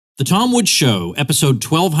The Tom Woods Show, episode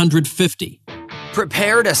 1250.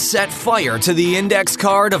 Prepare to set fire to the index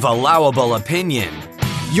card of allowable opinion.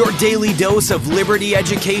 Your daily dose of liberty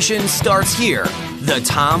education starts here. The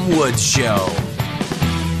Tom Woods Show.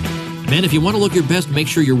 Man, if you want to look your best, make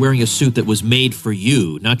sure you're wearing a suit that was made for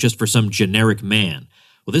you, not just for some generic man.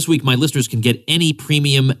 Well, this week, my listeners can get any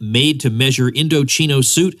premium made-to-measure Indochino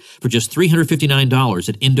suit for just $359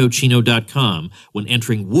 at Indochino.com when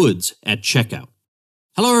entering Woods at checkout.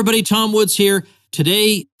 Hello, everybody. Tom Woods here.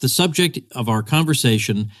 Today, the subject of our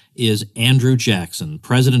conversation is Andrew Jackson,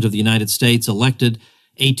 President of the United States, elected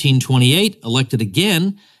 1828, elected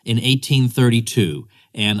again in 1832.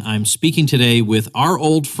 And I'm speaking today with our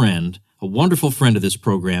old friend, a wonderful friend of this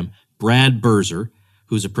program, Brad Birzer,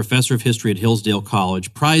 who's a professor of history at Hillsdale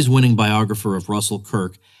College, prize-winning biographer of Russell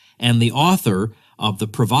Kirk, and the author of the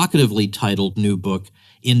provocatively titled new book,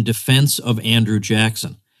 In Defense of Andrew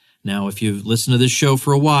Jackson. Now, if you've listened to this show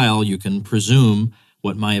for a while, you can presume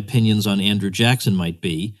what my opinions on Andrew Jackson might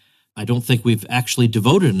be. I don't think we've actually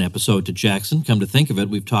devoted an episode to Jackson. Come to think of it,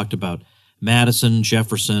 we've talked about Madison,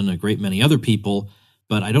 Jefferson, a great many other people,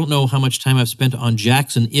 but I don't know how much time I've spent on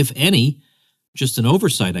Jackson, if any. Just an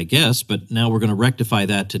oversight, I guess, but now we're going to rectify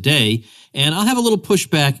that today. And I'll have a little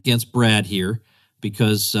pushback against Brad here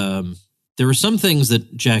because there are some things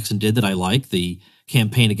that Jackson did that I like. The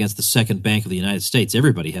campaign against the Second Bank of the United States,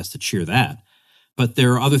 everybody has to cheer that. But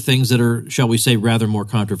there are other things that are, shall we say, rather more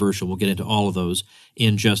controversial. We'll get into all of those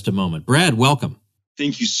in just a moment. Brad, welcome.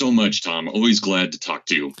 Thank you so much, Tom. Always glad to talk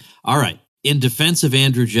to you. All right. In Defense of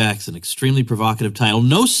Andrew Jackson, extremely provocative title.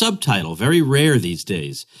 No subtitle, very rare these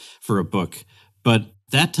days for a book. But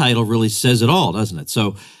that title really says it all, doesn't it?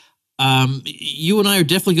 So you and I are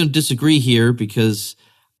definitely going to disagree here because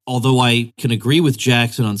although I can agree with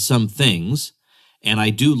Jackson on some things, and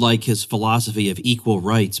I do like his philosophy of equal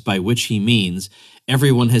rights, by which he means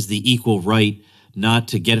everyone has the equal right not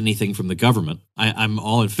to get anything from the government. I'm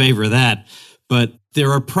all in favor of that. But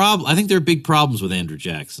there are I think there are big problems with Andrew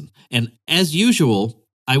Jackson. And as usual,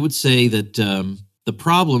 I would say that the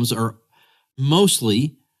problems are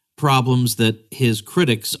mostly problems that his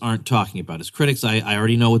critics aren't talking about. His critics, I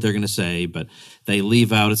already know what they're going to say, but they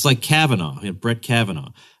leave out. It's like Kavanaugh, Brett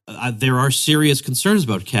Kavanaugh. There are serious concerns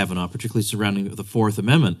about Kavanaugh, particularly surrounding the Fourth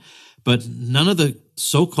Amendment, but none of the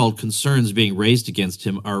so-called concerns being raised against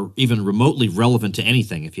him are even remotely relevant to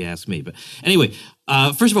anything, if you ask me. But anyway,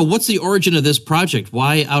 first of all, what's the origin of this project?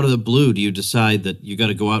 Why, out of the blue, do you decide that you got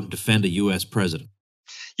to go out and defend a U.S. president?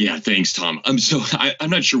 Yeah, thanks, Tom. I'm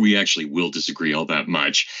not sure we actually will disagree all that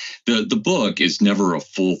much. The book is never a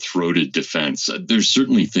full-throated defense. There's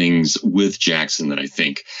certainly things with Jackson that I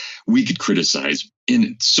think we could criticize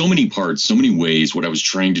in so many parts, so many ways. What I was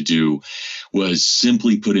trying to do was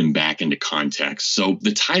simply put him back into context. So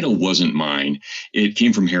the title wasn't mine. It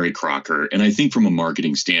came from Harry Crocker. And I think from a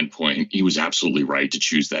marketing standpoint, he was absolutely right to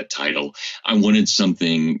choose that title. I wanted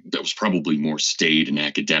something that was probably more staid and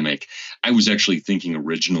academic. I was actually thinking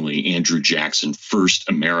originally Andrew Jackson, first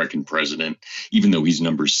American president, even though he's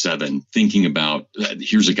number 7, thinking about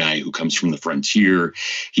here's a guy who comes from the frontier.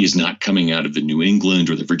 He is not coming out of the New England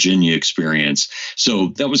or the Virginia experience. So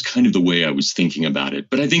that was kind of the way I was thinking about it.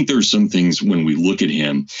 But I think there are some things when we look at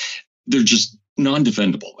him, they're just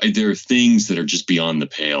non-defendable. There are things that are just beyond the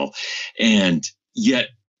pale. And yet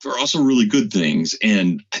there are also really good things.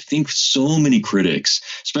 And I think so many critics,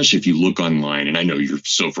 especially if you look online, and I know you're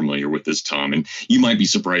so familiar with this, Tom, and you might be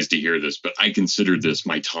surprised to hear this, but I consider this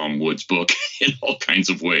my Tom Woods book in all kinds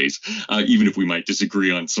of ways, even if we might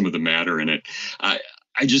disagree on some of the matter in it. I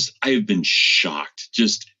have been shocked,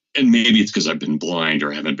 and maybe it's because I've been blind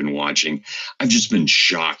or haven't been watching. I've just been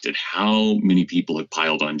shocked at how many people have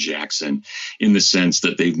piled on Jackson in the sense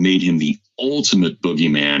that they've made him the ultimate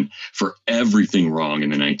boogeyman for everything wrong in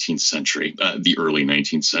the 19th century, the early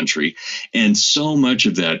 19th century. And so much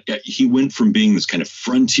of that, he went from being this kind of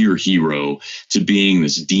frontier hero to being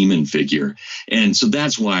this demon figure. And so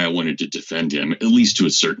that's why I wanted to defend him, at least to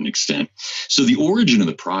a certain extent. So the origin of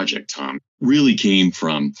the project, Tom, really came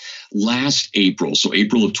from last April. So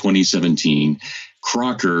April of 2017,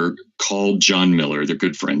 Crocker called John Miller, they're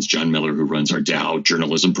good friends, John Miller, who runs our Dow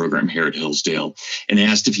journalism program here at Hillsdale, and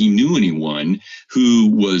asked if he knew anyone who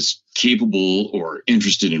was capable or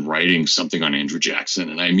interested in writing something on Andrew Jackson.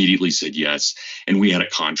 And I immediately said yes. And we had a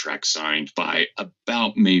contract signed by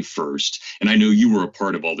about May 1st. And I know you were a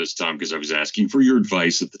part of all this, Tom, because I was asking for your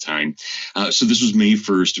advice at the time. So this was May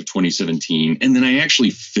 1st of 2017. And then I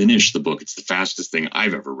actually finished the book. It's the fastest thing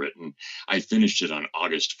I've ever written. I finished it on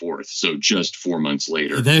August 4th. So just 4 months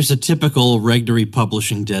later. There's a typical Regnery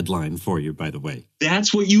Publishing deadline for you, by the way.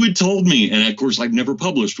 That's what you had told me. And of course, I've never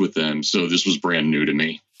published with them. So this was brand new to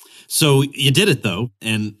me. So you did it though,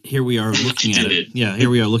 and here we are looking at it. Yeah, here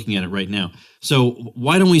we are looking at it right now. So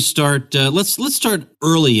why don't we start? Let's start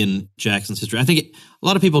early in Jackson's history. I think a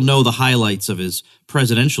lot of people know the highlights of his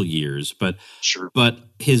presidential years, but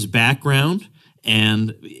his background,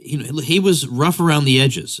 and he was rough around the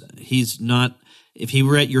edges. He's not. If he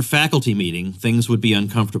were at your faculty meeting, things would be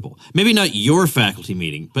uncomfortable. Maybe not your faculty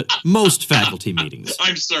meeting, but most faculty meetings.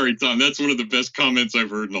 I'm sorry, Tom. That's one of the best comments I've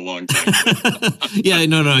heard in a long time. Yeah,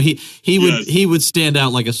 no. He would stand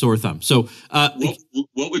out like a sore thumb. So,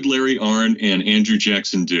 what would Larry Arnn and Andrew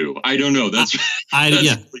Jackson do? I don't know. That's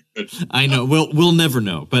really good. I know. We'll never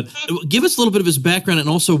know. But give us a little bit of his background, and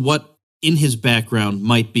also what in his background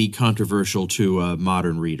might be controversial to a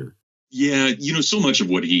modern reader. Yeah, so much of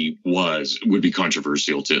what he would be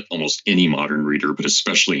controversial to almost any modern reader, but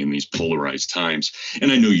especially in these polarized times.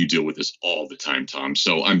 And I know you deal with this all the time, Tom.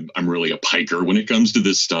 So I'm really a piker when it comes to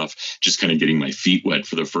this stuff, just kind of getting my feet wet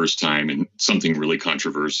for the first time and something really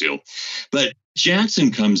controversial. But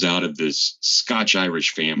Jackson comes out of this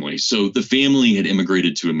Scotch-Irish family. So the family had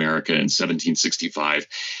immigrated to America in 1765.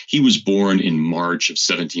 He was born in March of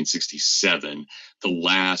 1767, the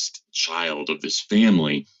last child of this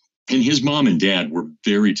family. And his mom and dad were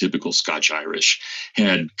very typical Scotch-Irish,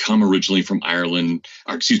 had come originally from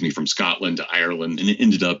from Scotland to Ireland, and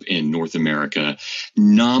ended up in North America,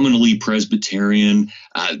 nominally Presbyterian.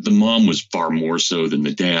 The mom was far more so than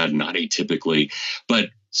the dad, not atypically. But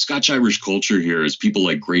Scotch-Irish culture here, as people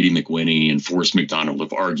like Grady McWhinney and Forrest McDonald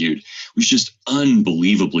have argued, was just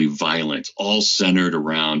unbelievably violent, all centered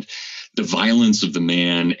around the violence of the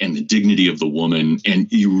man and the dignity of the woman.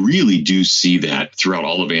 And you really do see that throughout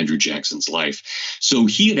all of Andrew Jackson's life. So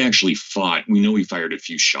he had actually fought, we know he fired a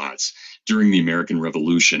few shots during the American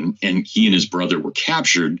Revolution, and he and his brother were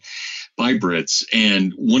captured by Brits.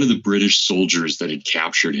 And one of the British soldiers that had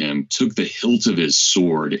captured him took the hilt of his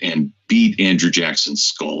sword and beat Andrew Jackson's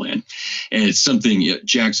skull in. And it's something,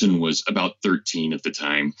 Jackson was about 13 at the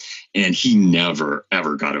time, and he never,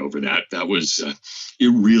 ever got over that. That was, it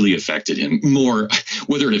really affected him more.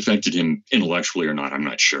 Whether it affected him intellectually or not, I'm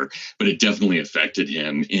not sure, but it definitely affected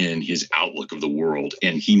him in his outlook of the world.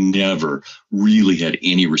 And he never really had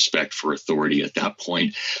any respect for authority at that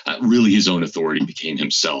point. Really, his own authority became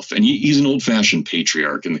himself. And he's an old-fashioned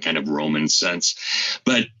patriarch in the kind of Roman sense.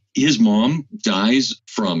 But his mom dies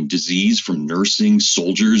from disease, from nursing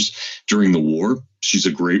soldiers during the war. She's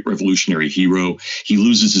a great revolutionary hero. He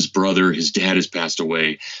loses his brother. His dad has passed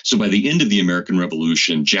away. So by the end of the American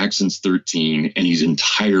Revolution, Jackson's 13, and he's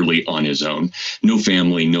entirely on his own. No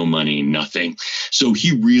family, no money, nothing. So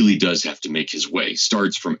he really does have to make his way.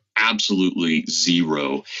 Starts from absolutely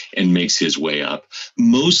zero and makes his way up,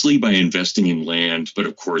 mostly by investing in land. But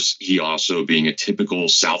of course, he also, being a typical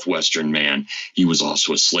Southwestern man, he was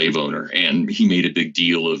also a slave owner. And he made a big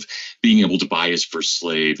deal of being able to buy his first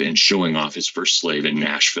slave and showing off his first slave in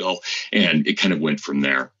Nashville, and it kind of went from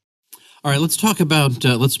there. All right, let's talk about,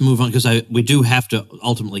 let's move on, because we do have to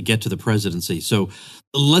ultimately get to the presidency. So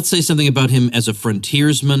let's say something about him as a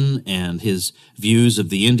frontiersman and his views of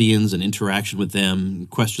the Indians and interaction with them,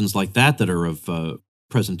 questions like that are of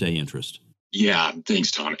present-day interest. Yeah,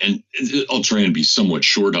 thanks, Tom. And I'll try and be somewhat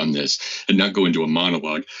short on this and not go into a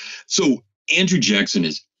monologue. So Andrew Jackson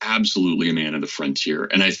is absolutely a man of the frontier.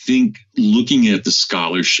 And I think looking at the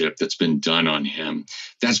scholarship that's been done on him,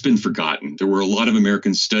 that's been forgotten. There were a lot of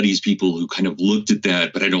American studies people who kind of looked at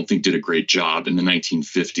that, but I don't think did a great job in the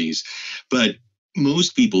 1950s. But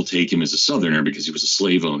most people take him as a Southerner because he was a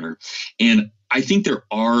slave owner. And I think there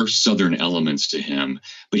are Southern elements to him,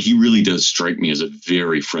 but he really does strike me as a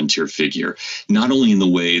very frontier figure, not only in the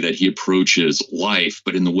way that he approaches life,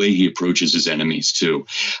 but in the way he approaches his enemies, too.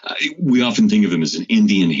 We often think of him as an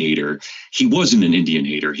Indian hater. He wasn't an Indian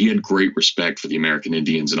hater. He had great respect for the American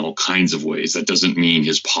Indians in all kinds of ways. That doesn't mean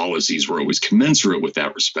his policies were always commensurate with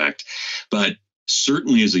that respect. But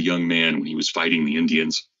certainly as a young man, when he was fighting the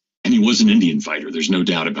Indians, and he was an Indian fighter, there's no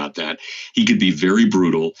doubt about that, he could be very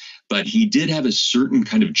brutal, but he did have a certain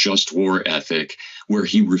kind of just war ethic where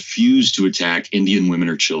he refused to attack Indian women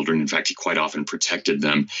or children. In fact, he quite often protected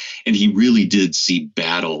them. And he really did see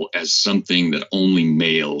battle as something that only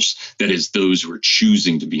males, that is, those who are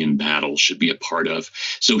choosing to be in battle, should be a part of.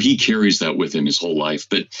 So he carries that with him his whole life.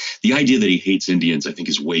 But the idea that he hates Indians, I think,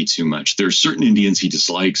 is way too much. There are certain Indians he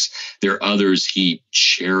dislikes. There are others he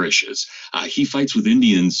cherishes. He fights with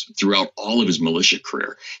Indians throughout all of his militia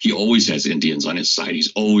career. He always has Indians on his side.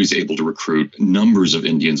 He's always able to recruit numbers of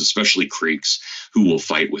Indians, especially Creeks, who will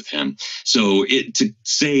fight with him. So to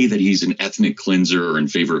say that he's an ethnic cleanser or in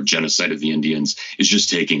favor of genocide of the Indians is just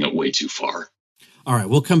taking it way too far. All right,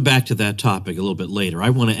 we'll come back to that topic a little bit later.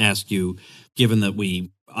 I want to ask you, given that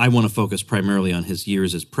we I want to focus primarily on his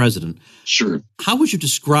years as president. Sure. How would you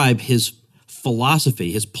describe his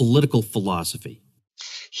philosophy, his political philosophy?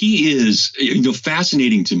 He is,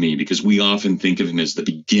 fascinating to me because we often think of him as the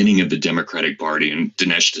beginning of the Democratic Party, and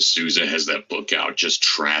Dinesh D'Souza has that book out, just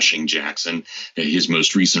trashing Jackson, his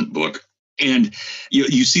most recent book. And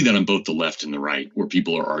you see that on both the left and the right, where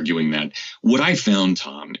people are arguing that. What I found,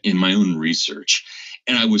 Tom, in my own research,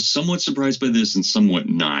 and I was somewhat surprised by this and somewhat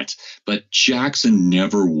not, but Jackson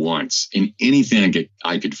never once, in anything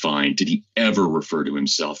I could find, did he ever refer to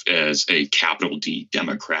himself as a capital D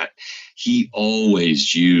Democrat. He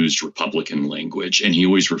always used Republican language, and he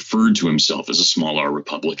always referred to himself as a small r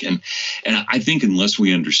Republican. And I think unless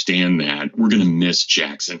we understand that, we're going to miss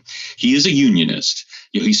Jackson. He is a unionist.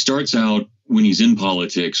 He starts out when he's in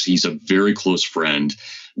politics, he's a very close friend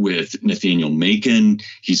with Nathaniel Macon.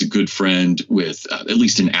 He's a good friend with, at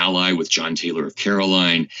least an ally with John Taylor of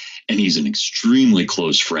Caroline. And he's an extremely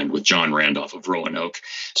close friend with John Randolph of Roanoke.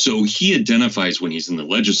 So he identifies when he's in the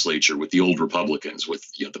legislature with the old Republicans, with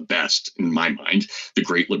the best, in my mind, the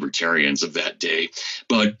great libertarians of that day.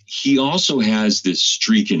 But he also has this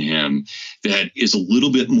streak in him that is a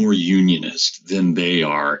little bit more unionist than they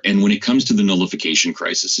are. And when it comes to the nullification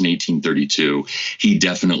crisis in 1832, he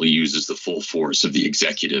definitely uses the full force of the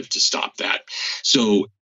executive to stop that. So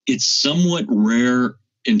it's somewhat rare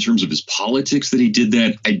in terms of his politics that he did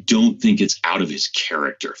that. I don't think it's out of his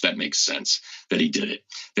character, if that makes sense, that he did it,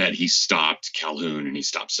 that he stopped Calhoun and he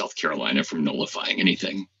stopped South Carolina from nullifying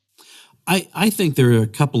anything. I think there are a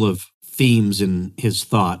couple of themes in his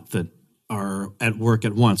thought that are at work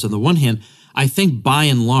at once. On the one hand, I think by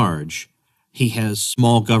and large, he has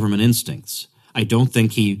small government instincts. I don't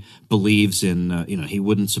think he believes in, he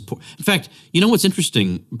wouldn't support. In fact, you know what's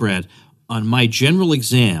interesting, Brad? On my general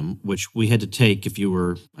exam, which we had to take if you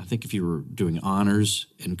were doing honors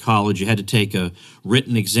in college, you had to take a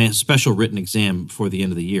written exam, special written exam before the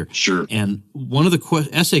end of the year. Sure. And one of the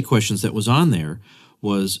essay questions that was on there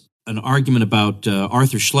was an argument about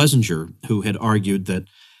Arthur Schlesinger, who had argued that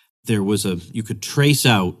you could trace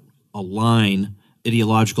out a line,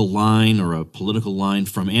 ideological line or a political line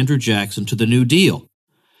from Andrew Jackson to the New Deal.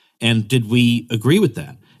 And did we agree with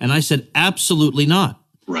that? And I said, absolutely not.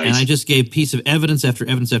 Right. And I just gave piece of evidence after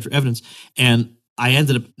evidence after evidence. And I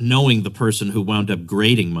ended up knowing the person who wound up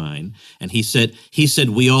grading mine. And he said,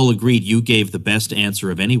 we all agreed you gave the best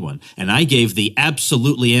answer of anyone. And I gave the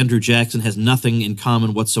absolutely Andrew Jackson has nothing in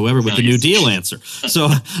common whatsoever with the New Deal answer. So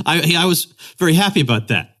I was very happy about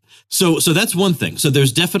that. So that's one thing. So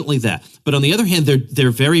there's definitely that. But on the other hand,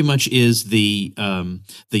 there very much is the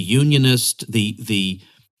unionist,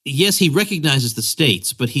 yes, he recognizes the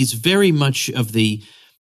states, but he's very much of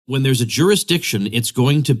when there's a jurisdiction, it's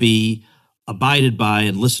going to be abided by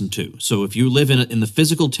and listened to. So if you live in the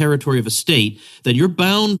physical territory of a state, then you're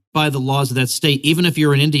bound by the laws of that state, even if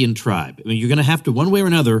you're an Indian tribe. I mean, you're going to have to, one way or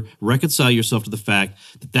another, reconcile yourself to the fact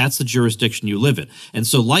that that's the jurisdiction you live in. And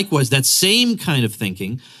so likewise, that same kind of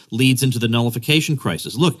thinking leads into the nullification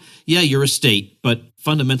crisis. Look, yeah, you're a state, but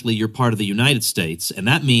fundamentally you're part of the United States, and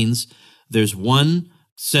that means there's one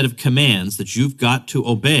set of commands that you've got to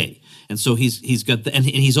obey. And so he's got and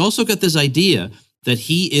he's also got this idea that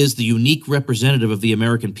he is the unique representative of the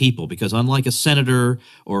American people, because unlike a senator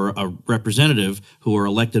or a representative who are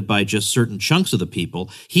elected by just certain chunks of the people,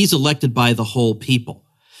 he's elected by the whole people.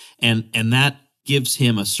 And that gives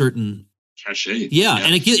him a certain cachet. Yeah,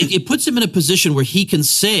 and it puts him in a position where he can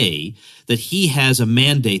say that he has a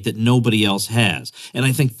mandate that nobody else has. And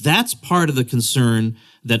I think that's part of the concern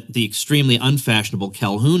that the extremely unfashionable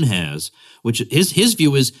Calhoun has, which his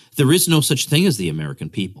view is there is no such thing as the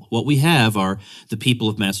American people. What we have are the people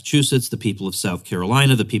of Massachusetts, the people of South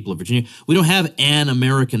Carolina, the people of Virginia. We don't have an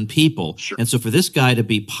American people. Sure. And so for this guy to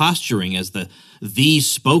be posturing as the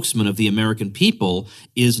spokesman of the American people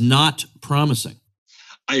is not promising.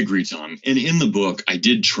 I agree, Tom. And in the book, I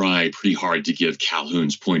did try pretty hard to give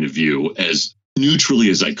Calhoun's point of view as neutrally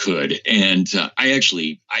as I could. And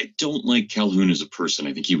I don't like Calhoun as a person.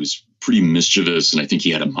 I think he was pretty mischievous, and I think he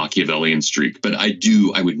had a Machiavellian streak. But I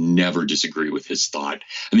would never disagree with his thought.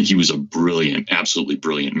 I think he was a brilliant, absolutely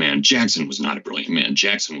brilliant man. Jackson was not a brilliant man.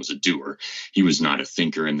 Jackson was a doer. He was not a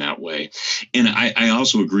thinker in that way. And I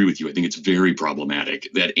also agree with you. I think it's very problematic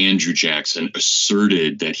that Andrew Jackson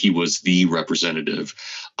asserted that he was the representative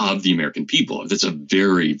of the American people. That's a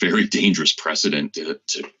very, very dangerous precedent to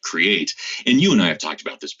create. And you and I have talked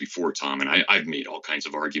about this before, Tom, and I've made all kinds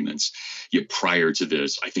of arguments. Prior to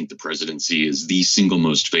this, I think the presidency is the single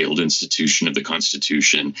most failed institution of the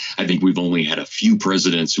Constitution. I think we've only had a few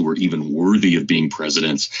presidents who were even worthy of being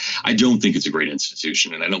presidents. I don't think it's a great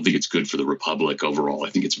institution, and I don't think it's good for the republic overall. I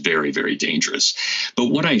think it's very, very dangerous.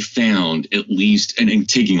 But what I found, at least, and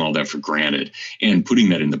taking all that for granted and putting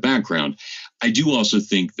that in the background, I do also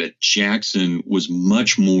think that Jackson was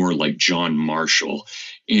much more like John Marshall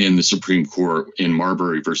in the Supreme Court in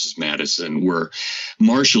Marbury versus Madison, where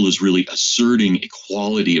Marshall is really asserting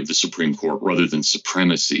equality of the Supreme Court rather than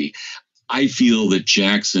supremacy. I feel that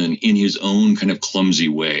Jackson, in his own kind of clumsy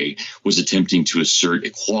way, was attempting to assert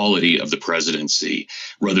equality of the presidency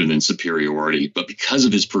rather than superiority. But because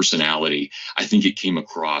of his personality, I think it came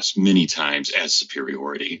across many times as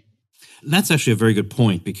superiority. That's actually a very good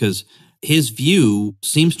point, because his view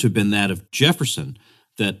seems to have been that of Jefferson,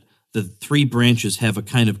 that the three branches have a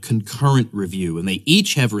kind of concurrent review, and they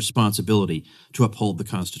each have responsibility to uphold the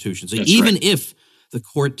Constitution. So even if the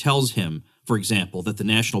court tells him, for example, that the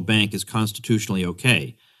National Bank is constitutionally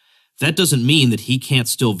okay, that doesn't mean that he can't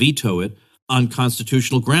still veto it on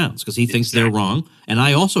constitutional grounds, because he thinks they're wrong, and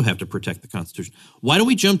I also have to protect the Constitution. Why don't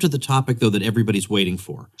we jump to the topic, though, that everybody's waiting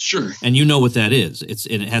for? Sure. And you know what that is.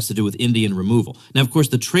 And it has to do with Indian removal. Now, of course,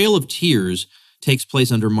 the Trail of Tears takes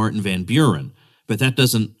place under Martin Van Buren, but that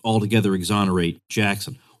doesn't altogether exonerate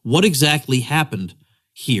Jackson. What exactly happened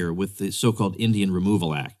here with the so-called Indian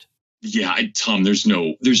Removal Act? Yeah, Tom, there's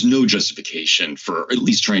no justification for at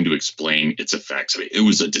least trying to explain its effects. I mean, it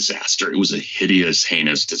was a disaster. It was a hideous,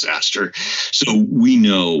 heinous disaster. So we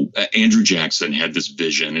know Andrew Jackson had this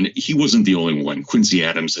vision, and he wasn't the only one. Quincy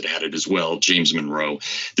Adams had it as well, James Monroe.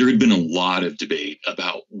 There had been a lot of debate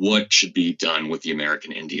about what should be done with the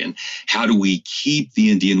American Indian. How do we keep the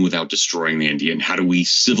Indian without destroying the Indian? How do we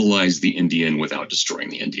civilize the Indian without destroying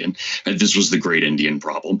the Indian? This was the great Indian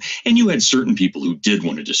problem. And you had certain people who did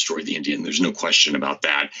want to destroy the Indian. There's no question about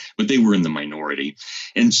that, but they were in the minority.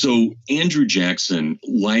 And so Andrew Jackson,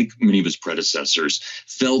 like many of his predecessors,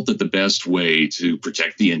 felt that the best way to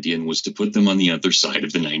protect the Indian was to put them on the other side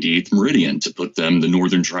of the 98th meridian, to put them, the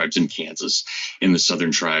northern tribes in Kansas and the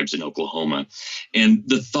southern tribes in Oklahoma. And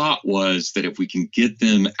the thought was that if we can get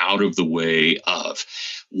them out of the way of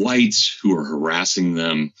whites who are harassing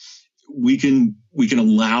them, we can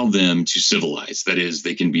allow them to civilize. That is,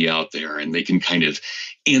 they can be out there and they can kind of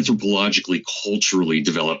anthropologically, culturally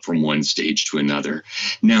develop from one stage to another.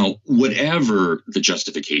 Now, whatever the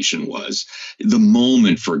justification was, the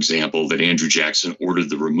moment, for example, that Andrew Jackson ordered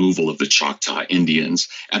the removal of the Choctaw Indians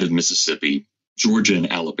out of Mississippi, Georgia,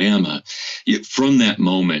 and Alabama, from that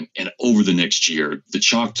moment and over the next year, the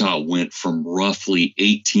Choctaw went from roughly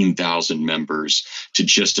 18,000 members to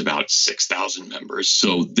just about 6,000 members.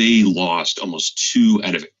 So they lost almost 2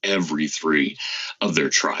 out of every 3 of their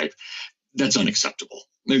tribe. That's unacceptable.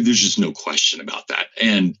 There's just no question about that.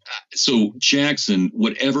 And so Jackson,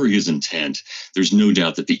 whatever his intent, there's no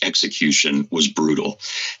doubt that the execution was brutal.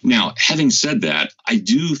 Now, having said that, I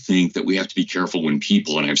do think that we have to be careful when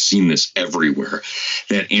people, and I've seen this everywhere,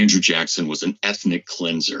 that Andrew Jackson was an ethnic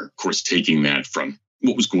cleanser, of course, taking that from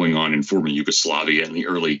what was going on in former Yugoslavia in the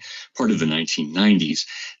early part of the 1990s.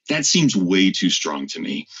 That seems way too strong to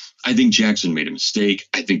me. I think Jackson made a mistake.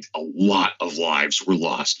 I think a lot of lives were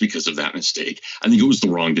lost because of that mistake. I think it was the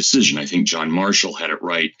wrong decision. I think John Marshall had it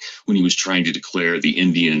right when he was trying to declare the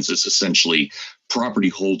Indians as essentially property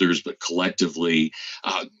holders, but collectively,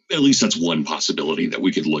 at least that's one possibility that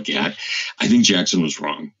we could look at. I think Jackson was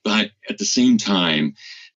wrong. But at the same time,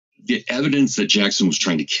 the evidence that Jackson was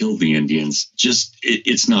trying to kill the Indians,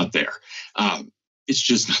 it's not there. It's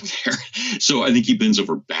just not there. So I think he bends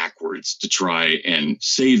over backwards to try and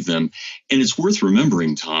save them. And it's worth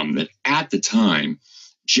remembering, Tom, that at the time,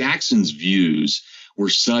 Jackson's views were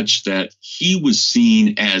such that he was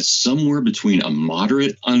seen as somewhere between a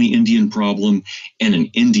moderate on the Indian problem and an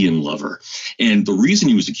Indian lover. And the reason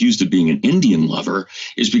he was accused of being an Indian lover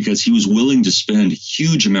is because he was willing to spend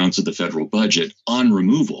huge amounts of the federal budget on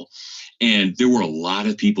removal. And there were a lot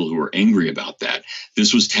of people who were angry about that.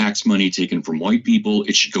 This was tax money taken from white people.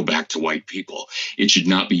 It should go back to white people. It should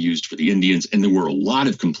not be used for the Indians. And there were a lot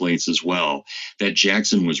of complaints as well that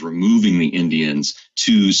Jackson was removing the Indians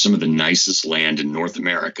to some of the nicest land in North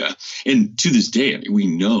America. And to this day, I mean, we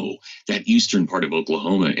know that eastern part of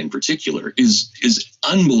Oklahoma in particular is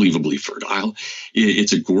unbelievably fertile.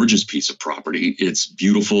 It's a gorgeous piece of property. It's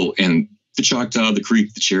beautiful. And the Choctaw, the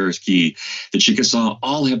Creek, the Cherokee, the Chickasaw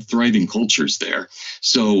all have thriving cultures there.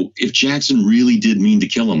 So if Jackson really did mean to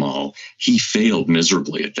kill them all, he failed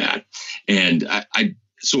miserably at that. And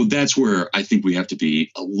so that's where I think we have to be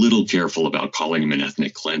a little careful about calling him an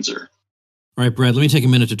ethnic cleanser. All right, Brad, let me take a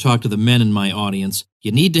minute to talk to the men in my audience.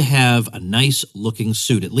 You need to have a nice-looking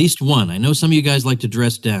suit, at least one. I know some of you guys like to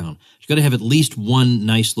dress down. You've got to have at least one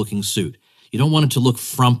nice-looking suit. You don't want it to look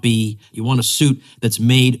frumpy. You want a suit that's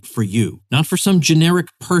made for you. Not for some generic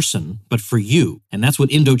person, but for you. And that's what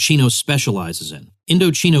Indochino specializes in.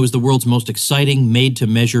 Indochino is the world's most exciting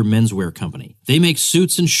made-to-measure menswear company. They make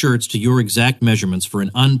suits and shirts to your exact measurements for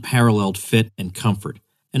an unparalleled fit and comfort.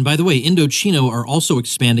 And by the way, Indochino are also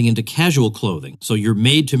expanding into casual clothing, so your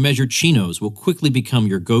made-to-measure chinos will quickly become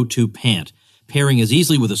your go-to pant, pairing as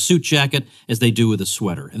easily with a suit jacket as they do with a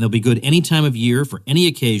sweater. And they'll be good any time of year for any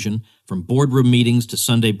occasion, from boardroom meetings to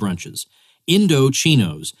Sunday brunches.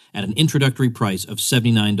 Indochinos at an introductory price of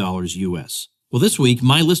 $79 US. Well, this week,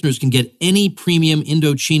 my listeners can get any premium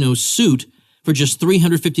Indochino suit for just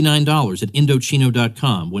 $359 at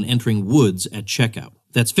Indochino.com when entering Woods at checkout.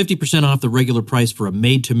 That's 50% off the regular price for a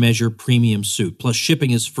made-to-measure premium suit, plus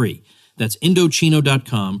shipping is free. That's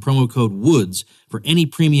Indochino.com, promo code WOODS for any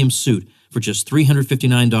premium suit for just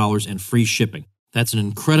 $359 and free shipping. That's an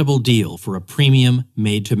incredible deal for a premium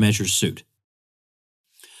made-to-measure suit.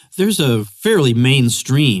 There's a fairly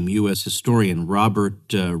mainstream U.S. historian, Robert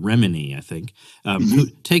Remini, I think, who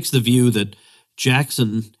takes the view that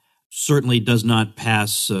Jackson certainly does not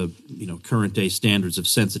pass, current-day standards of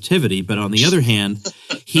sensitivity. But on the other hand,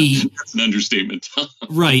 That's an understatement.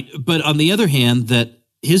 Right. But on the other hand, that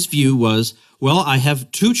his view was, well, I have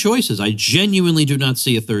two choices. I genuinely do not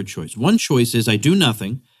see a third choice. One choice is I do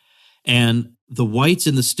nothing, and the whites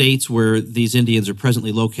in the states where these Indians are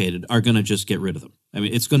presently located are going to just get rid of them. I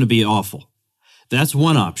mean, it's going to be awful. That's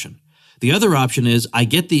one option. The other option is I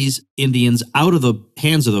get these Indians out of the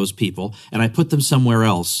hands of those people, and I put them somewhere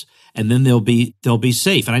else, and then they'll be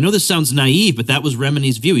safe. And I know this sounds naive, but that was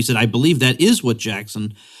Remini's view. He said, I believe that is what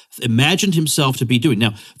Jackson imagined himself to be doing.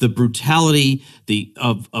 Now, the brutality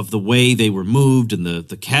of the way they were moved and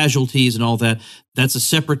the casualties and all that, that's a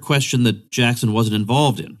separate question that Jackson wasn't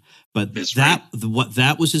involved in. But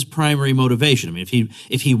that was his primary motivation. I mean,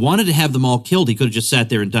 if he wanted to have them all killed, he could have just sat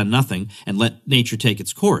there and done nothing and let nature take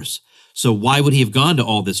its course. So why would he have gone to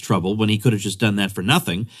all this trouble when he could have just done that for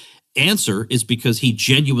nothing? Answer is because he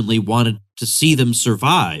genuinely wanted to see them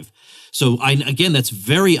survive. So again, that's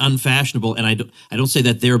very unfashionable, and I don't say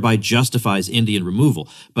that thereby justifies Indian removal.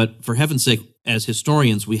 But for heaven's sake, as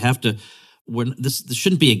historians, we have to. This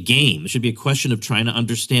shouldn't be a game. It should be a question of trying to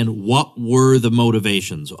understand what were the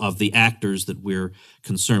motivations of the actors that we're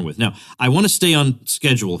concerned with. Now, I want to stay on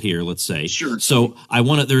schedule here. Let's say sure. So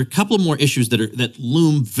there are a couple of more issues that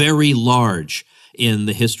loom very large in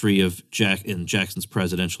the history of Jackson's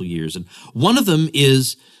presidential years. And one of them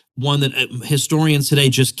is one that historians today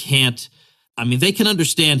just can't, they can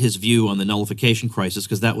understand his view on the nullification crisis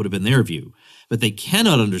because that would have been their view, but they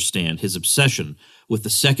cannot understand his obsession with the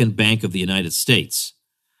second bank of the United States.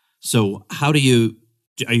 So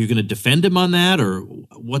are you going to defend him on that, or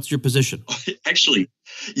what's your position? Actually,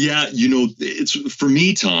 yeah, it's for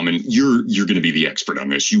me, Tom, and you're going to be the expert on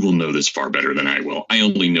this. You will know this far better than I will. I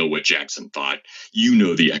only know what Jackson thought. You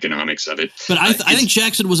know the economics of it. But I think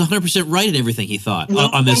Jackson was 100% right in everything he thought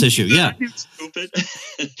on this issue. Yeah. Stupid.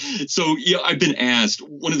 So, I've been asked,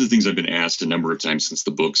 one of the things I've been asked a number of times since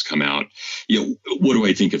the book's come out, what do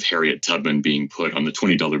I think of Harriet Tubman being put on the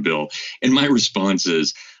 $20 bill? And my response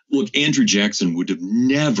is, look, Andrew Jackson would have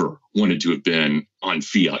never wanted to have been on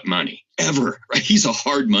fiat money, ever, right? He's a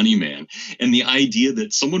hard money man. And the idea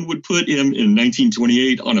that someone would put him in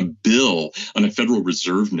 1928 on a bill, on a Federal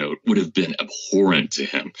Reserve note, would have been abhorrent to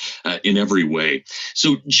him in every way.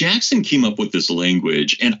 So Jackson came up with this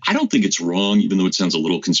language, and I don't think it's wrong, even though it sounds a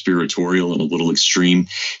little conspiratorial and a little extreme.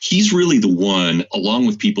 He's really the one, along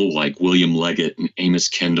with people like William Leggett and Amos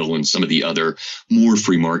Kendall and some of the other more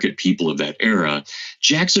free market people of that era.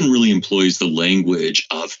 Jackson really employs the language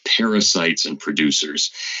of parasites and producers.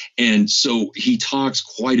 And so he talks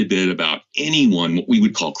quite a bit about anyone, what we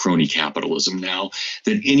would call crony capitalism now,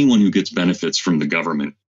 that anyone who gets benefits from the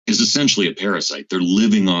government is essentially a parasite. They're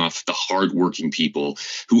living off the hardworking people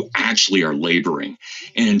who actually are laboring.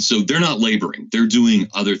 And so they're not laboring. They're doing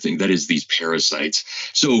other things. That is, these parasites.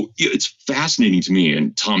 So it's fascinating to me.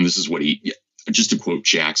 And Tom, this is what just to quote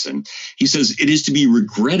Jackson, he says, "It is to be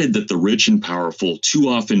regretted that the rich and powerful too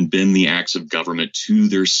often bend the acts of government to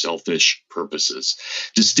their selfish purposes.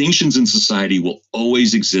 Distinctions in society will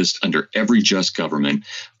always exist under every just government.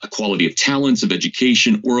 Equality of talents, of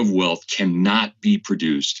education, or of wealth cannot be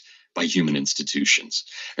produced by human institutions."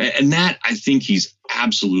 And that, I think he's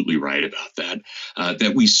absolutely right about that,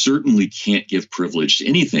 that we certainly can't give privilege to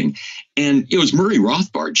anything. And as Murray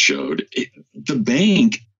Rothbard showed, the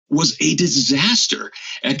bank was a disaster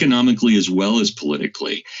economically as well as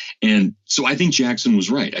politically. And so I think Jackson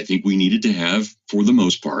was right. I think we needed to have, for the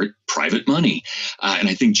most part, private money. And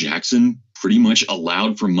I think Jackson pretty much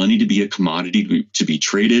allowed for money to be a commodity to be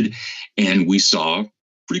traded. And we saw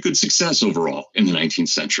pretty good success overall in the 19th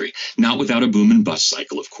century. Not without a boom and bust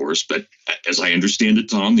cycle, of course, but as I understand it,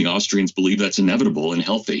 Tom, the Austrians believe that's inevitable and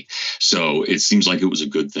healthy. So it seems like it was a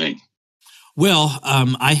good thing. Well,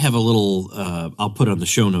 I have a little, I'll put it on the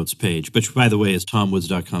show notes page, which, by the way, is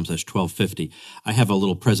tomwoods.com/1250. I have a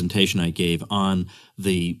little presentation I gave on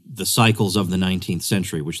the cycles of the 19th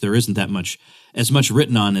century, which there isn't that much, as much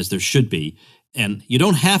written on as there should be. And you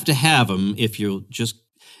don't have to have them if you'll just,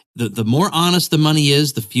 the more honest the money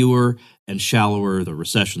is, the fewer and shallower the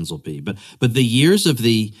recessions will be. But the years of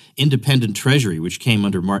the independent treasury, which came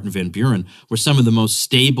under Martin Van Buren, were some of the most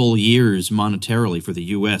stable years monetarily for the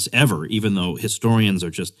U.S. ever, even though historians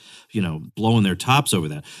are just, blowing their tops over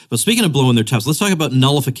that. But speaking of blowing their tops, let's talk about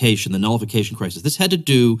nullification, the nullification crisis. This had to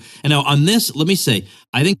do, and now on this, let me say,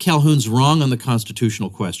 I think Calhoun's wrong on the constitutional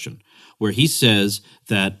question, where he says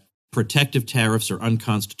that protective tariffs are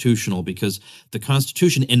unconstitutional because the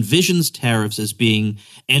Constitution envisions tariffs as being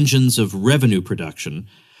engines of revenue production,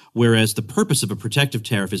 whereas the purpose of a protective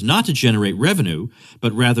tariff is not to generate revenue,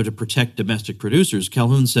 but rather to protect domestic producers.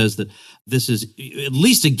 Calhoun says that this is at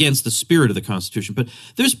least against the spirit of the Constitution, but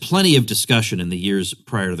there's plenty of discussion in the years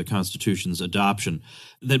prior to the Constitution's adoption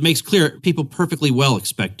that makes clear people perfectly well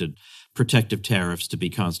expected protective tariffs to be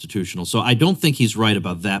constitutional. So I don't think he's right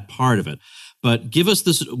about that part of it. But give us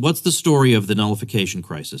this, what's the story of the nullification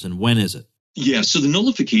crisis and when is it? Yeah, so the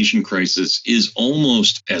nullification crisis is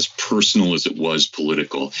almost as personal as it was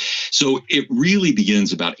political. So it really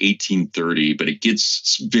begins about 1830, but it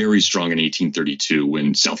gets very strong in 1832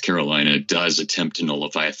 when South Carolina does attempt to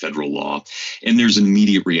nullify a federal law. And there's an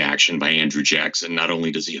immediate reaction by Andrew Jackson. Not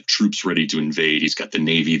only does he have troops ready to invade, he's got the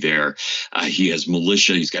Navy there, he has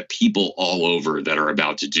militia, he's got people all over that are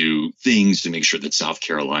about to do things to make sure that South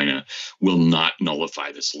Carolina will not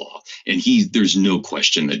nullify this law. And there's no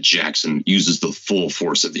question that Jackson uses the full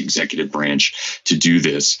force of the executive branch to do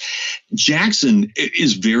this. Jackson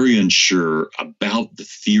is very unsure about the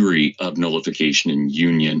theory of nullification and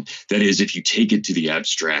union. That is, if you take it to the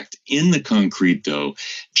abstract. In the concrete, though,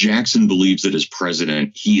 Jackson believes that as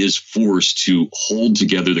president, he is forced to hold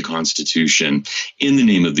together the Constitution in the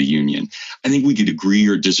name of the Union. I think we could agree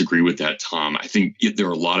or disagree with that, Tom. I think there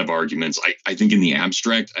are a lot of arguments. I think in the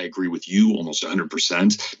abstract, I agree with you almost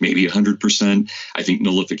 100%, maybe 100%. I think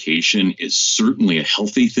nullification is certainly a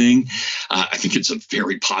healthy thing. I think it's a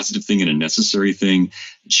very positive thing and a necessary thing.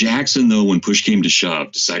 Jackson, though, when push came to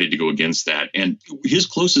shove, decided to go against that. And his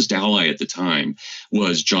closest ally at the time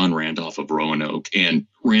was John Randolph of Roanoke. And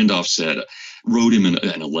Randolph wrote him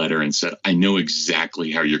in a letter and said, I know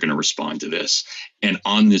exactly how you're going to respond to this. And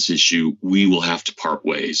on this issue, we will have to part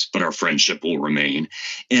ways, but our friendship will remain.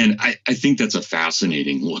 And I think that's a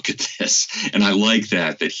fascinating look at this. And I like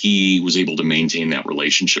that he was able to maintain that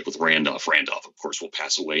relationship with Randolph. Randolph, of course, will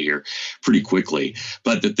pass away here pretty quickly,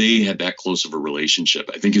 but that they had that close of a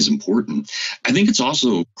relationship, I think is important. I think it's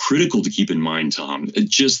also critical to keep in mind, Tom,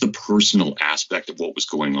 just the personal aspect of what was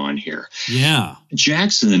going on here. Yeah.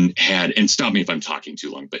 Jackson had, and stop me if I'm talking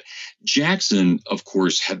too long, but Jackson, of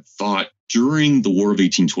course, had thought during the War of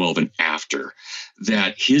 1812 and after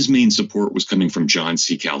that his main support was coming from John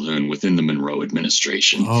C. Calhoun within the Monroe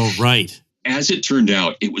administration. Oh, right. As it turned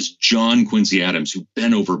out, it was John Quincy Adams who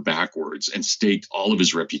bent over backwards and staked all of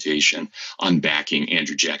his reputation on backing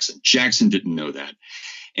Andrew Jackson. Jackson didn't know that.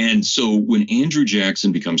 And so when Andrew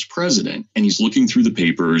Jackson becomes president and he's looking through the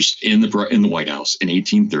papers in the White House in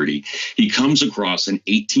 1830, he comes across an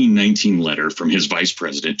 1819 letter from his vice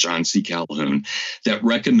president, John C. Calhoun, that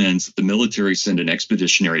recommends that the military send an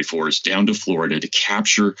expeditionary force down to Florida to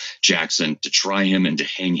capture Jackson, to try him and to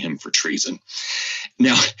hang him for treason.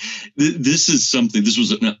 Now, this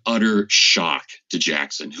was an utter shock to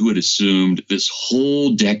Jackson, who had assumed this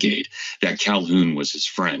whole decade that Calhoun was his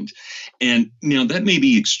friend. And now that may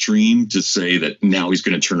be extreme to say that now he's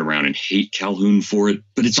going to turn around and hate Calhoun for it,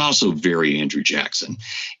 but it's also very Andrew Jackson.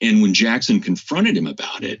 And when Jackson confronted him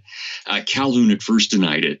about it, Calhoun at first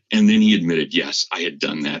denied it, and then he admitted, yes, I had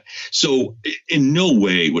done that. So in no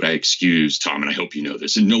way would I excuse, Tom, and I hope you know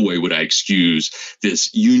this, in no way would I excuse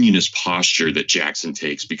this unionist posture that Jackson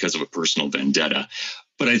takes because of a personal vendetta.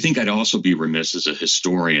 But I think I'd also be remiss as a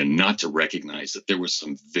historian not to recognize that there was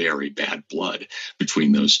some very bad blood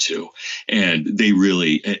between those two. And they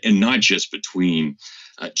really, and not just between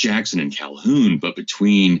Jackson and Calhoun, but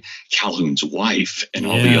between Calhoun's wife and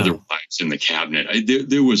all the other wives in the cabinet.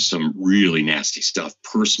 There was some really nasty stuff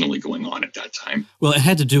personally going on at that time. Well, it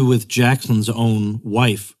had to do with Jackson's own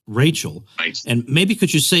wife, Rachel. Right. And maybe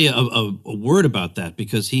could you say a word about that?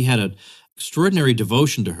 Because he had an extraordinary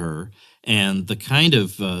devotion to her, and the kind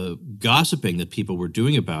of gossiping that people were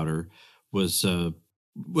doing about her was,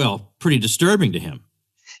 pretty disturbing to him.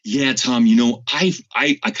 Yeah, Tom,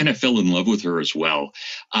 I kind of fell in love with her as well.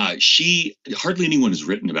 She hardly anyone has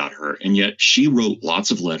written about her, and yet she wrote lots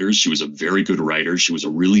of letters. She was a very good writer. She was a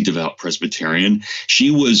really devout Presbyterian. She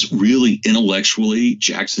was really intellectually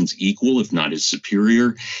Jackson's equal, if not his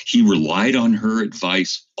superior. He relied on her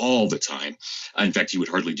advice all the time. In fact, he would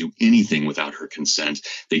hardly do anything without her consent.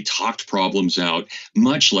 They talked problems out,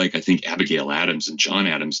 much like I think Abigail Adams and John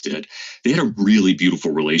Adams did. They had a really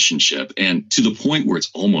beautiful relationship, and to the point where it's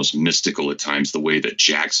almost mystical at times, the way that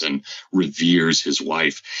Jackson reveres his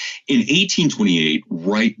wife. In 1828,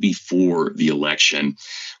 right before the election,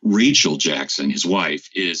 Rachel Jackson, his wife,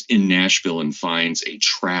 is in Nashville and finds a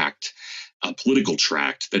political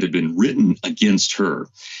tract that had been written against her.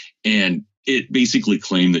 And it basically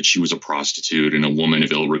claimed that she was a prostitute and a woman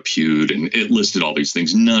of ill repute, and it listed all these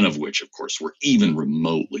things, none of which, of course, were even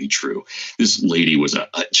remotely true. This lady was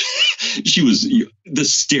she was the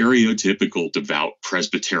stereotypical devout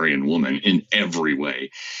Presbyterian woman in every way.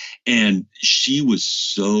 And she was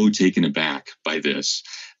so taken aback by this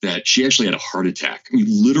that she actually had a heart attack. I mean,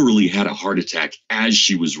 literally had a heart attack as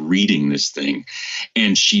she was reading this thing,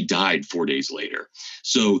 and she died 4 days later.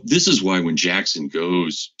 So this is why when Jackson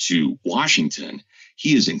goes to Washington,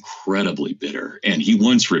 he is incredibly bitter and he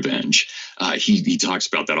wants revenge. He talks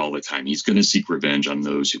about that all the time. He's going to seek revenge on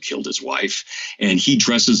those who killed his wife. And he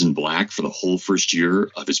dresses in black for the whole first year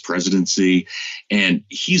of his presidency. And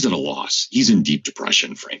he's at a loss. He's in deep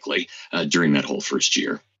depression, frankly, during that whole first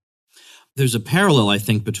year. There's a parallel, I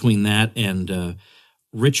think, between that and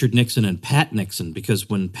Richard Nixon and Pat Nixon, because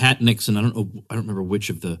when Pat Nixon, I don't remember which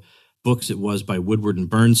of the books it was by Woodward and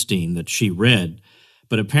Bernstein that she read,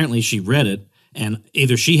 but apparently she read it, and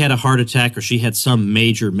either she had a heart attack or she had some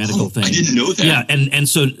major medical thing. I didn't know that. Yeah, and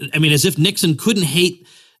so, I mean, as if Nixon couldn't hate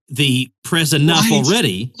the press enough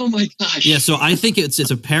already. Oh my gosh. Yeah, so I think it's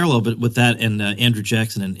a parallel but with that and Andrew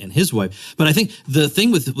Jackson and his wife. But I think the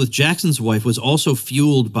thing with Jackson's wife was also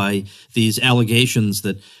fueled by these allegations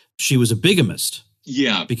that she was a bigamist.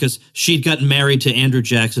 Yeah. Because she'd gotten married to Andrew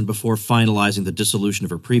Jackson before finalizing the dissolution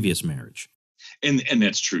of her previous marriage. And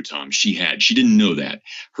that's true, Tom. She didn't know that.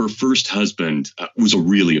 Her first husband was a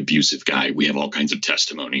really abusive guy. We have all kinds of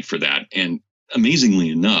testimony for that. And amazingly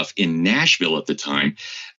enough, in Nashville at the time,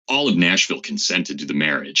 all of Nashville consented to the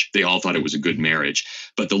marriage. They all thought it was a good marriage,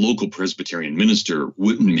 but the local Presbyterian minister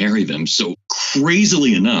wouldn't marry them. So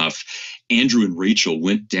crazily enough, Andrew and Rachel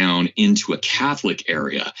went down into a Catholic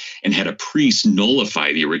area and had a priest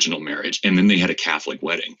nullify the original marriage, and then they had a Catholic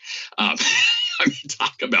wedding. I mean,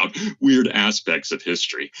 talk about weird aspects of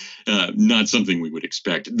history. Not something we would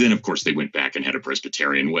expect. Then, of course, they went back and had a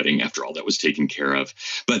Presbyterian wedding after all that was taken care of.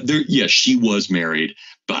 But she was married,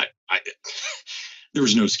 but there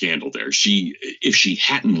was no scandal there. If she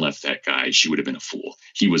hadn't left that guy, she would have been a fool.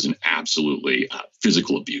 He was an absolutely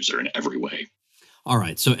physical abuser in every way. All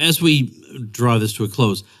right. So as we draw this to a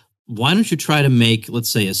close, why don't you try to make, let's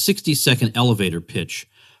say, a 60-second elevator pitch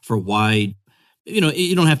for why,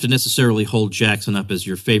 you don't have to necessarily hold Jackson up as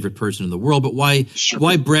your favorite person in the world, but why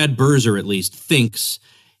Brad Birzer at least thinks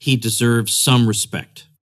he deserves some respect.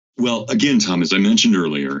 Well, again, Tom, as I mentioned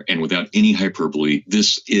earlier, and without any hyperbole,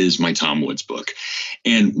 this is my Tom Woods book.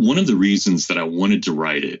 And one of the reasons that I wanted to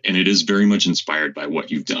write it, and it is very much inspired by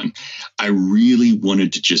what you've done, I really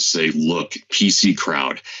wanted to just say, look, PC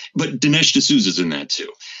crowd. But Dinesh D'Souza's in that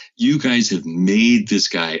too. You guys have made this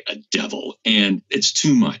guy a devil, and it's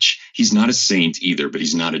too much. He's not a saint either, but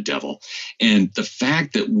he's not a devil. And the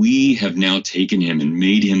fact that we have now taken him and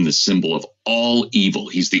made him the symbol of all evil.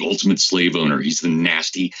 He's the ultimate slave owner. He's the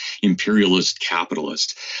nasty imperialist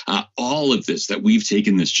capitalist. All of this, that we've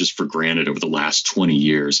taken this just for granted over the last 20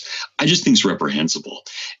 years, I just think is reprehensible.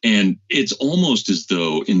 And it's almost as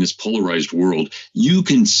though in this polarized world, you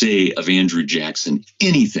can say of Andrew Jackson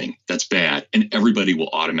anything that's bad and everybody will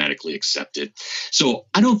automatically accept it. So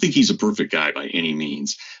I don't think he's a perfect guy by any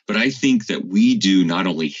means, but I think that we do not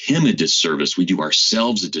only him a disservice, we do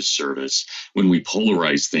ourselves a disservice when we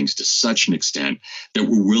polarize things to such an extent that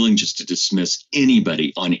we're willing just to dismiss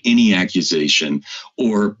anybody on any accusation,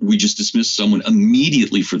 or we just dismiss someone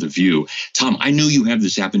immediately for the view. Tom, I know you have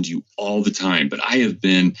this happen to you all the time, but I have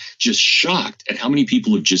been just shocked at how many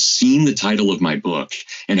people have just seen the title of my book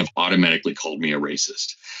and have automatically called me a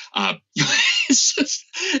racist. It's just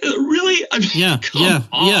really, I mean, yeah.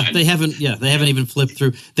 They haven't even flipped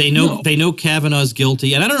through. They know Kavanaugh's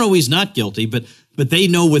guilty, and I don't know he's not guilty, but they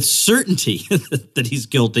know with certainty that he's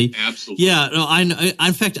guilty. Absolutely. Yeah. No,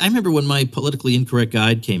 in fact, I remember when my Politically Incorrect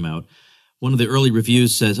Guide came out, one of the early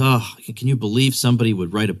reviews says, "Oh, can you believe somebody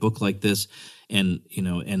would write a book like this?" And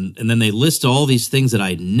and then they list all these things that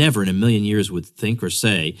I never in a million years would think or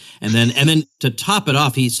say, and then to top it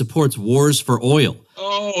off, he supports wars for oil.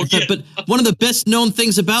 Oh, okay. But one of the best known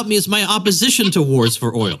things about me is my opposition to wars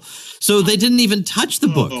for oil. So they didn't even touch the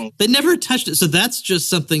book. They never touched it. So that's just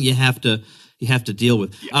something you have to deal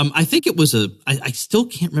with. Yeah. I think it was I still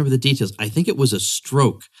can't remember the details. I think it was a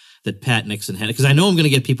stroke that Pat Nixon had, because I know I'm going to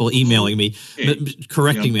get people emailing me,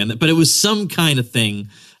 correcting me on that, but it was some kind of thing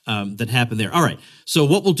that happened there. All right. So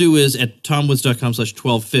what we'll do is at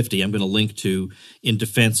tomwoods.com/1250, I'm going to link to In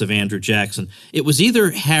Defense of Andrew Jackson. It was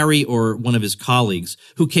either Harry or one of his colleagues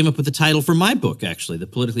who came up with the title for my book, actually, The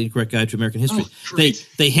Politically Incorrect Guide to American History.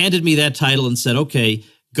 They handed me that title and said, okay,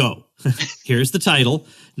 go. Here's the title.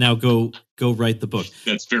 Now go write the book.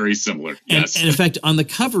 That's very similar. Yes. And in fact, on the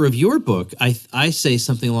cover of your book, I say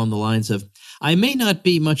something along the lines of, I may not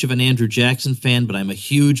be much of an Andrew Jackson fan, but I'm a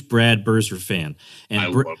huge Brad Birzer fan. And I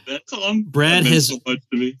love that, Tom. Brad so much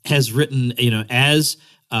to me. has written, as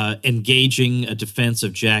engaging a defense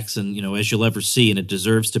of Jackson, as you'll ever see, and it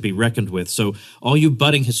deserves to be reckoned with. So all you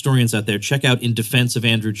budding historians out there, check out In Defense of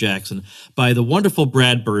Andrew Jackson by the wonderful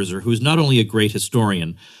Brad Birzer, who's not only a great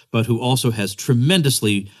historian, but who also has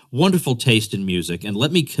tremendously wonderful taste in music. And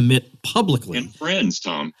let me commit publicly. And friends,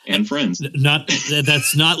 Tom, and friends.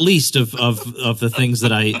 That's not least of the things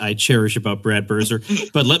that I cherish about Brad Birzer.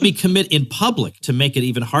 But let me commit in public, to make it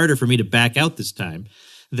even harder for me to back out this time,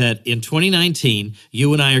 that in 2019,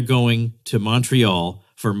 you and I are going to Montreal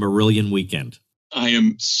for Marillion Weekend. I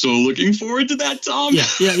am so looking forward to that, Tom. Yeah.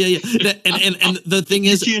 And the thing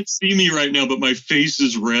is, you can't see me right now, but my face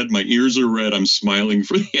is red, my ears are red. I'm smiling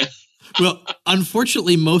for the. Well,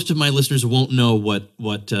 unfortunately, most of my listeners won't know what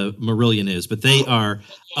Marillion is, but they are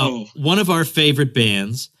one of our favorite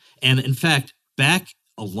bands. And in fact, back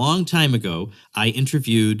a long time ago, I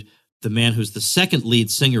interviewed the man who's the second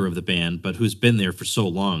lead singer of the band, but who's been there for so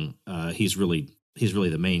long. He's really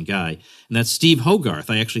the main guy, and that's Steve Hogarth.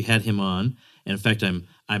 I actually had him on. And in fact,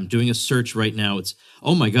 I'm doing a search right now. It's,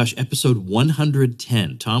 oh my gosh, episode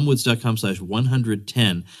 110,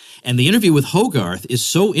 tomwoods.com/110. And the interview with Hogarth is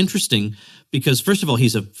so interesting because, first of all,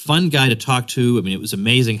 he's a fun guy to talk to. I mean, it was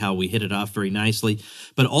amazing how we hit it off very nicely.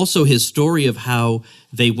 But also his story of how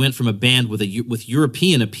they went from a band with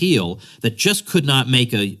European appeal that just could not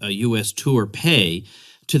make a U.S. tour pay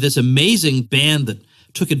to this amazing band that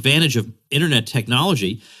took advantage of internet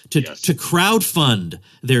technology to crowdfund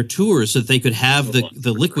their tours so that they could have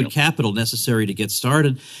the liquid capital necessary to get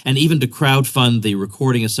started, and even to crowdfund the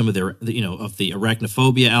recording of some of their, of the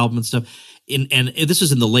Arachnophobia album and stuff. And this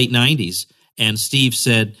is in the late 90s. And Steve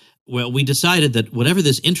said, well, we decided that whatever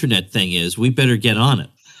this internet thing is, we better get on it.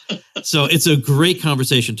 So it's a great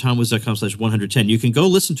conversation, tomwoods.com/110. You can go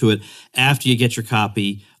listen to it after you get your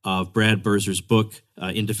copy of Brad Birzer's book,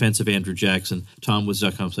 In Defense of Andrew Jackson,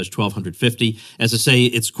 tomwoods.com/1250. As I say,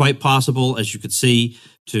 it's quite possible, as you could see,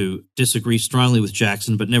 to disagree strongly with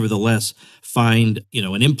Jackson, but nevertheless find,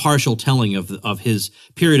 an impartial telling of his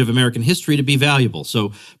period of American history to be valuable.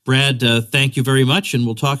 So, Brad, thank you very much, and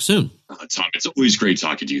we'll talk soon. Tom, it's always great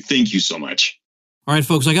talking to you. Thank you so much. All right,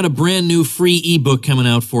 folks, I got a brand new free ebook coming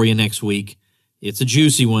out for you next week. It's a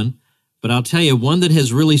juicy one, but I'll tell you, one that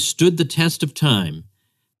has really stood the test of time,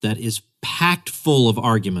 that is packed full of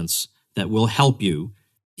arguments that will help you,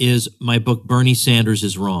 is my book, Bernie Sanders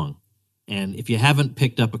is Wrong. And if you haven't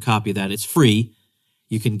picked up a copy of that, it's free.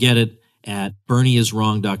 You can get it at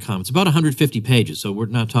bernieiswrong.com. It's about 150 pages, so we're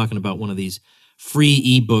not talking about one of these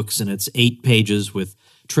free ebooks, and it's 8 pages with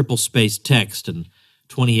triple-spaced text and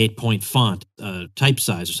 28-point font type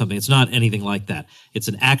size or something. It's not anything like that. It's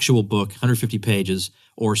an actual book, 150 pages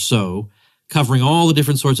or so, covering all the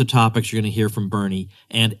different sorts of topics you're going to hear from Bernie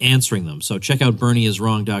and answering them. So check out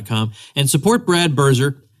bernieiswrong.com and support Brad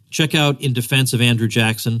Birzer. Check out In Defense of Andrew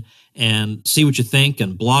Jackson and see what you think,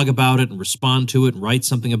 and blog about it and respond to it and write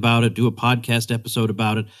something about it, do a podcast episode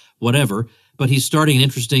about it, whatever. But he's starting an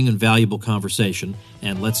interesting and valuable conversation,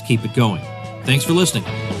 and let's keep it going. Thanks for listening.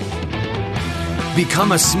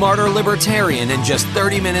 Become a smarter libertarian in just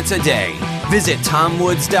 30 minutes a day. Visit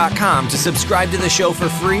TomWoods.com to subscribe to the show for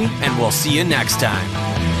free, and we'll see you next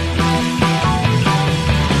time.